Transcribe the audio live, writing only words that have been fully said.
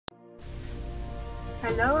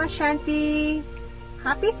Hello, Ashanti.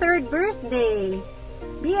 Happy 3rd birthday.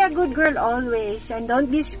 Be a good girl always and don't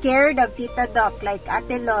be scared of Tita Doc like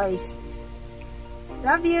Ate Lois.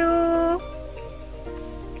 Love you.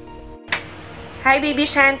 Hi, baby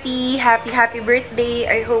Shanti. Happy birthday.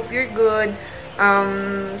 I hope you're good.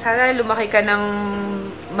 Sana lumaki ka ng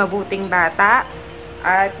mabuting bata.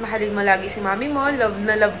 At mahalin mo lagi si mami mo. Love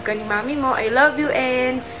na love ka ni mami mo. I love you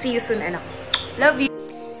and see you soon, anak. Love you.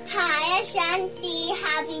 Hi, Ashanti.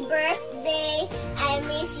 Happy birthday. I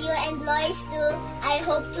miss you and Lois too. I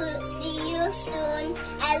hope to see you soon.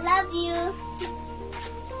 I love you.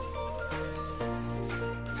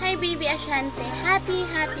 Hi, baby Ashanti. Happy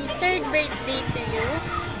 3rd birthday to you.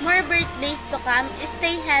 More birthdays to come.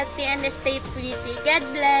 Stay healthy and stay pretty. God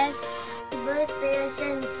bless. Happy birthday,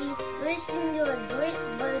 Ashanti. Wishing you a great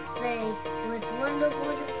birthday with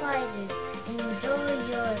wonderful surprises. Enjoy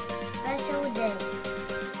your special day.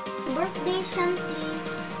 Birthday, Shanti.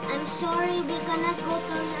 I'm sorry we cannot go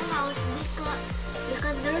to your house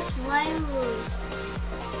because there's virus.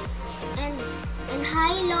 And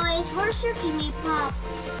hi, Lois. Where's your Kimi Pop?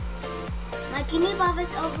 My Kimi Pop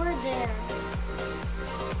is over there.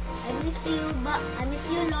 I miss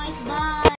you, Lois. Bye.